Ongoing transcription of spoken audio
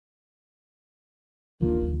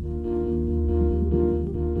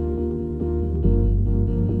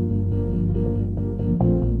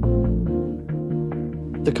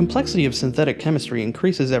The complexity of synthetic chemistry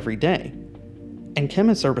increases every day, and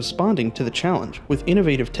chemists are responding to the challenge with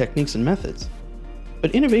innovative techniques and methods.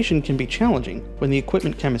 But innovation can be challenging when the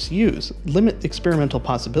equipment chemists use limit experimental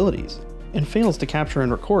possibilities and fails to capture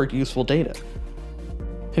and record useful data.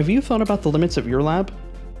 Have you thought about the limits of your lab?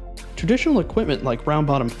 Traditional equipment like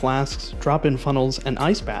round-bottom flasks, drop-in funnels, and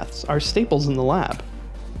ice baths are staples in the lab,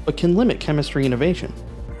 but can limit chemistry innovation.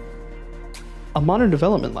 A modern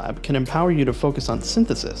development lab can empower you to focus on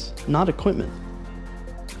synthesis, not equipment,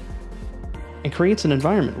 and creates an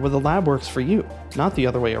environment where the lab works for you, not the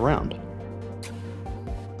other way around.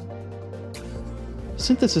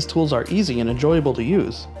 Synthesis tools are easy and enjoyable to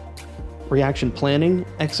use. Reaction planning,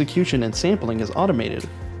 execution, and sampling is automated,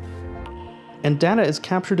 and data is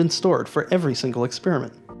captured and stored for every single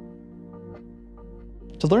experiment.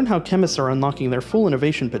 To learn how chemists are unlocking their full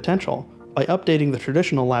innovation potential by updating the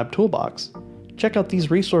traditional lab toolbox, check out these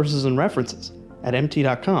resources and references at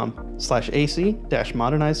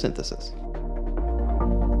mt.com/ac-modernized synthesis.